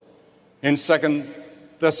In 2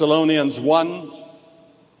 Thessalonians 1,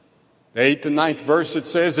 the 8th and 9th verse, it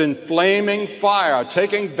says, in flaming fire,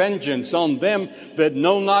 taking vengeance on them that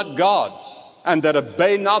know not God, and that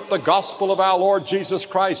obey not the gospel of our Lord Jesus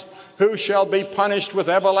Christ, who shall be punished with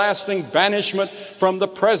everlasting banishment from the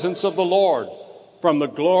presence of the Lord, from the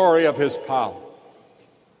glory of his power.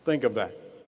 Think of that.